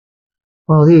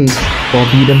Oh, this is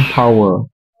Forbidden Power.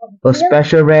 A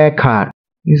special rare card.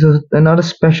 This is another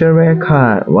special rare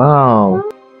card. Wow.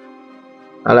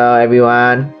 Hello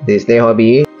everyone, this is Day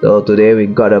Hobby. So today we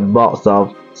got a box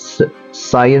of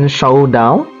Saiyan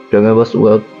Showdown, Dragonball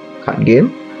Super card game.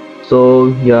 So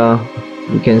yeah,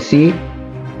 you can see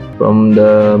from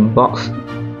the box,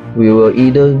 we will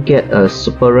either get a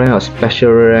super rare or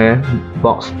special rare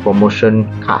box promotion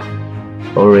card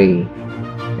already.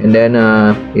 And then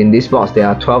in this box there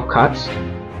are 12 cards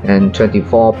and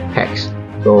 24 packs.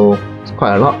 So it's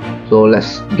quite a lot. So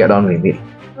let's get on with it.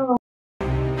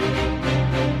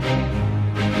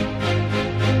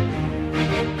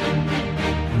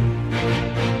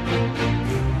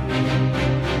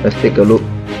 Let's take a look.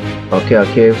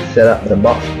 Okay, set up the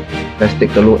box. Let's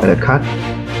take a look at the card.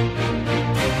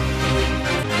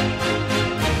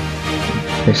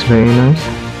 It's very nice.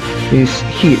 It's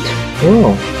heat.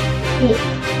 Oh,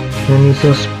 and it's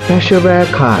a special rare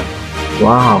card.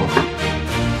 Wow.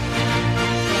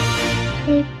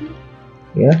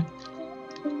 Yeah.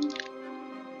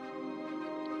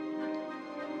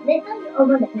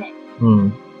 Over the head.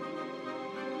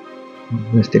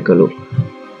 Let's take a look.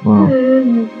 Wow.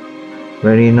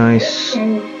 Very nice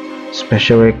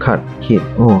special rare card kit.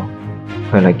 Oh,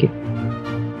 I like it.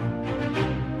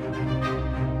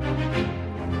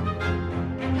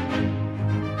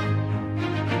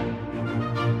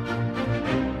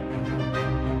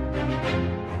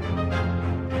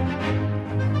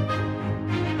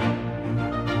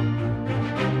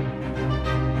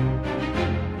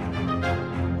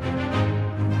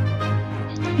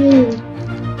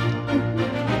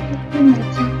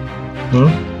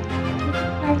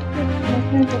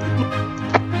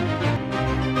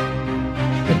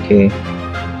 Okay.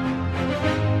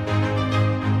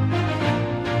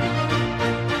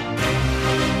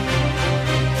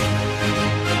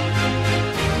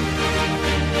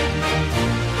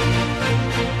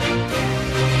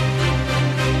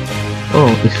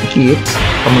 Oh, it's cheap.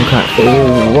 Common card.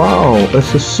 Oh wow,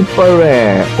 it's a super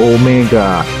rare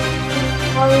Omega.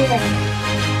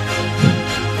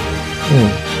 Oh,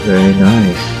 very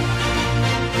nice.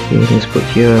 Okay, let's put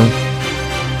here.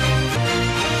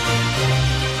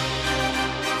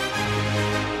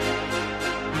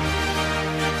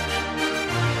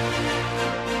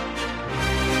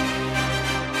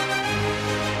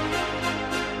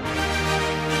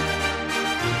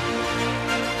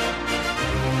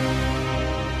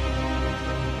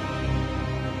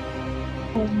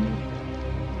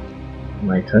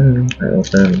 My turn. I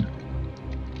open.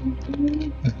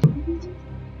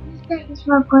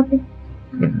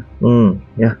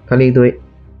 Yeah, kali do it.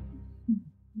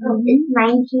 It's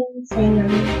 19 Saiyan.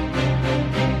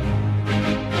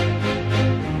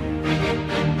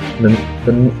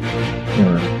 Nothing.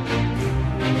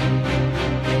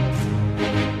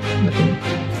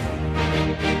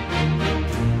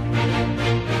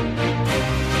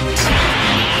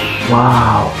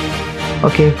 Wow.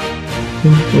 Okay.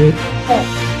 Wait.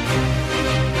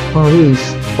 Oh, this is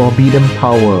Forbidden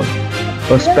Power.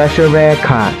 A special rare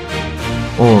card.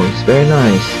 Oh, it's very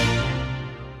nice.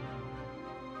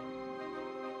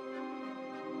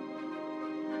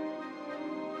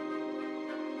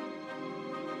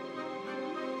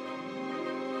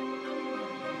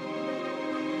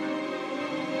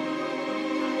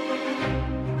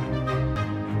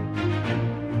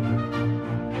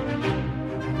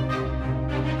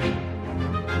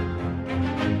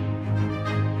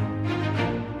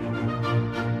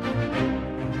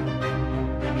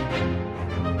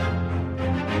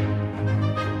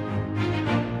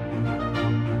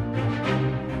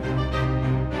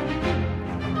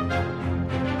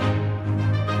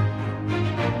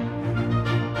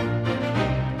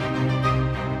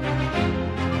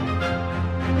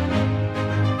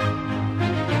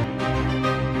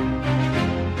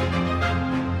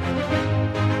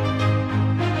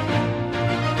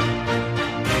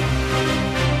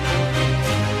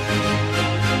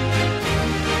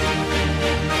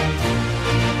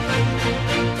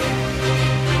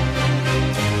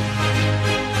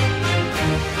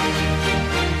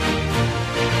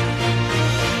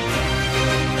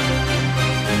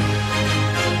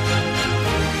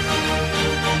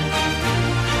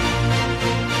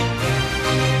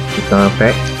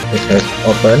 Pack. It has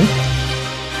open.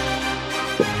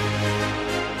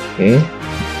 Okay.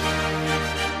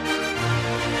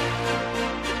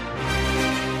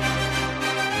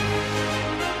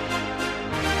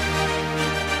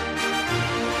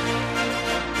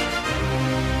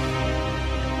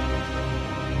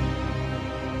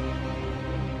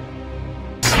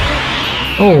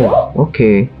 Oh,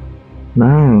 okay.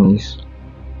 Nice.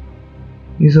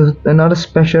 Another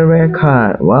special rare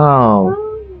card. Wow.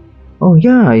 Oh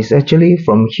yeah, it's actually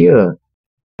from here.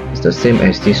 It's the same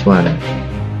as this one.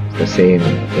 It's the same.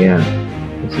 Yeah.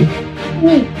 You see?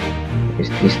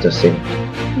 It's the same.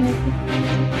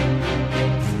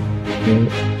 Okay.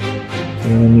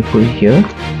 Let me put it here.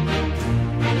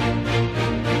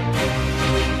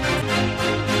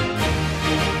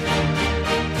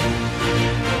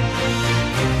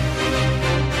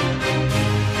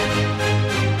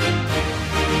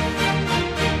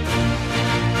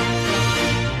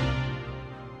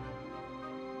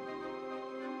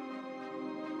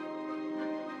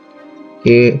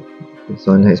 Okay, this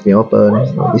one has been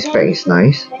opened. Oh, this pack is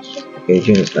nice.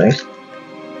 Packaging is nice.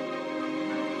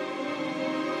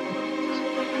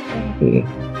 Okay.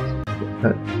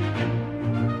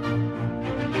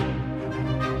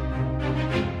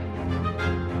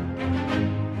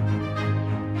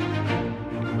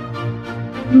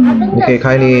 Okay,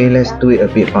 Kylie, let's do it a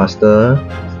bit faster.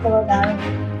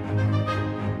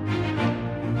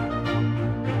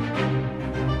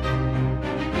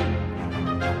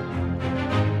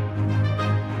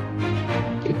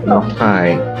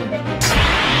 Hi.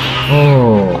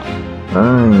 Oh,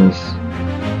 nice.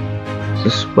 It's a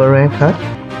super rare card.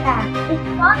 It's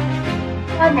not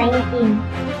 19.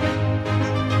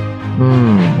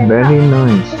 Very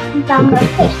nice. Look at the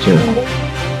texture.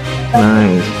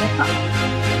 Nice.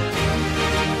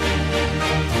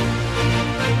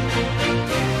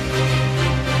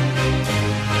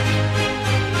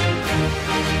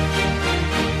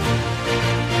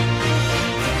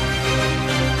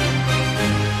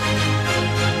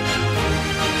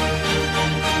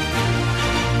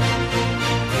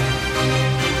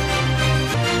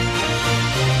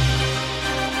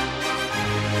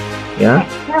 Yeah?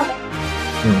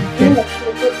 Okay.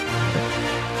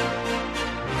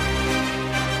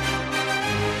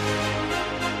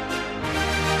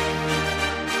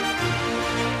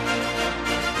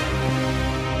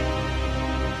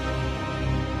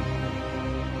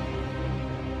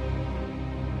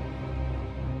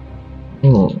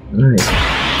 Oh, nice.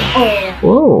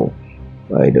 Whoa.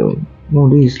 Videl. Oh,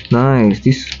 this is nice.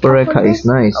 This super rare card is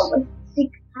nice.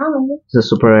 It's a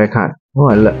super rare card. Oh,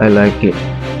 I like it.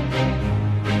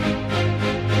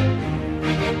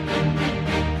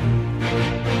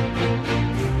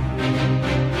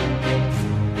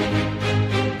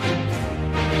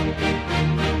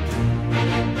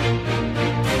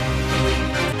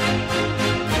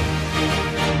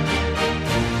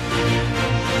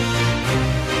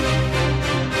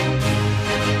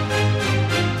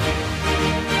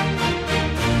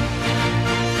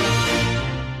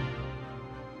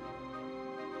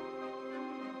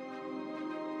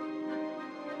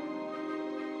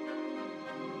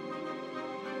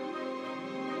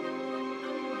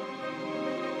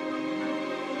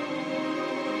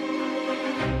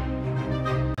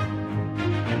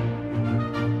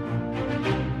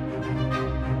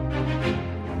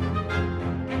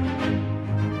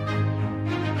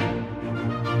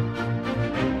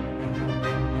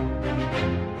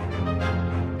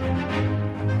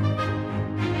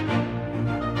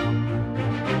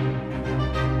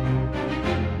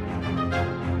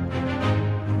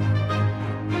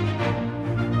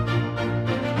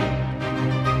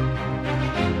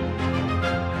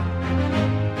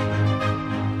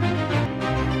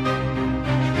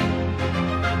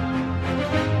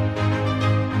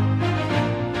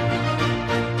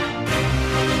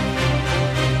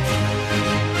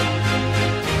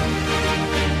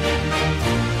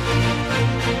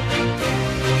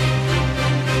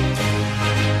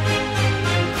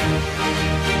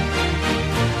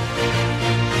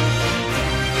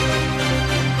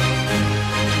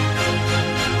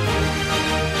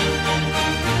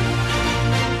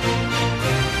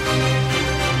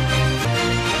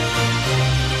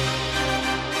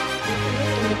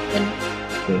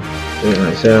 Do it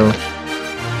myself.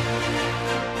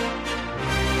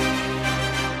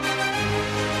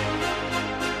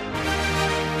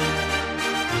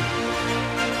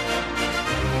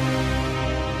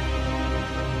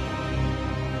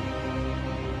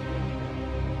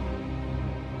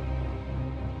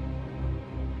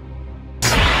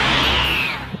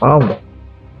 Wow,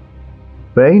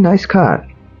 very nice card.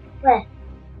 Where?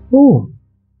 Oh,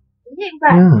 Is it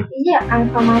but yeah. is it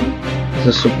uncommon? It's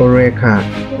a super rare card.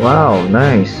 Wow,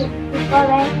 nice. Super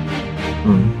rare?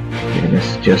 Okay,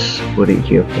 let's just put it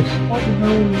here first. That's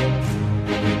gold.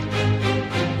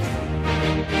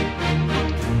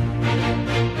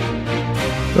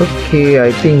 Okay,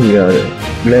 I think we are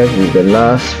left with the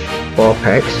last 4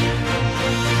 packs.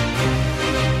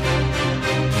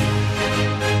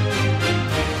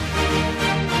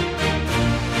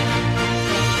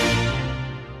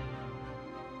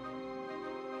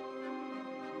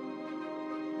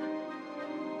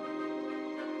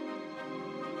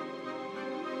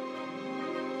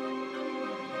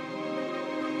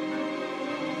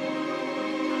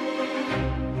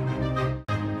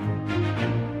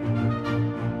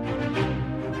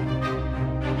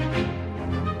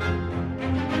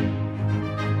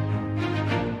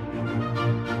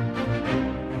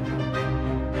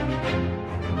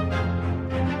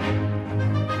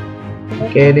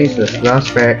 Okay, this is the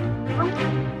last pack.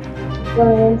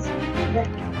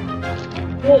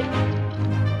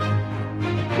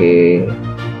 Okay,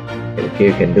 okay,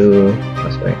 you can do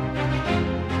last pack.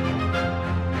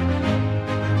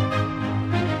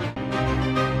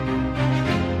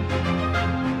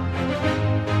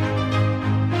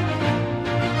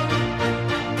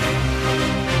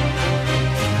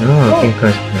 Oh, pink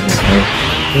card. Nice.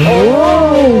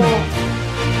 Oh!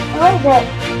 What is it?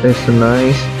 That's so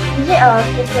nice. Is it a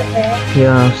super rare?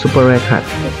 Yeah, super rare card.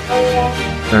 Oh yeah.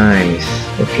 Nice.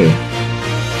 Okay.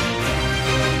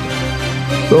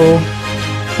 So,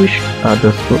 which are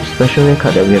the special rare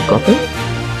card that we have gotten?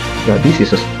 Yeah, this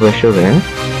is a special rare.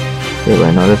 We have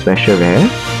another special rare.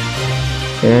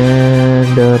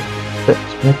 And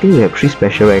I think we have 3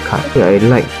 special rare cards. I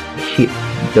like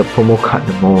the promo card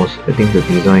the most. I think the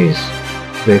design is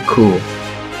very cool.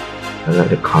 I like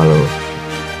the color.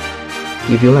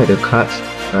 If you like the cards,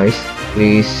 guys,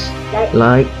 please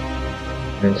like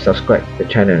and subscribe to the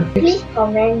channel. Please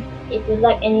comment if you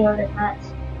like any of the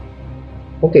cards.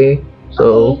 Okay, so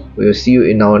Okay. we'll see you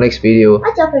in our next video.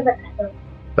 What's your favorite card?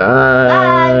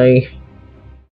 Bye.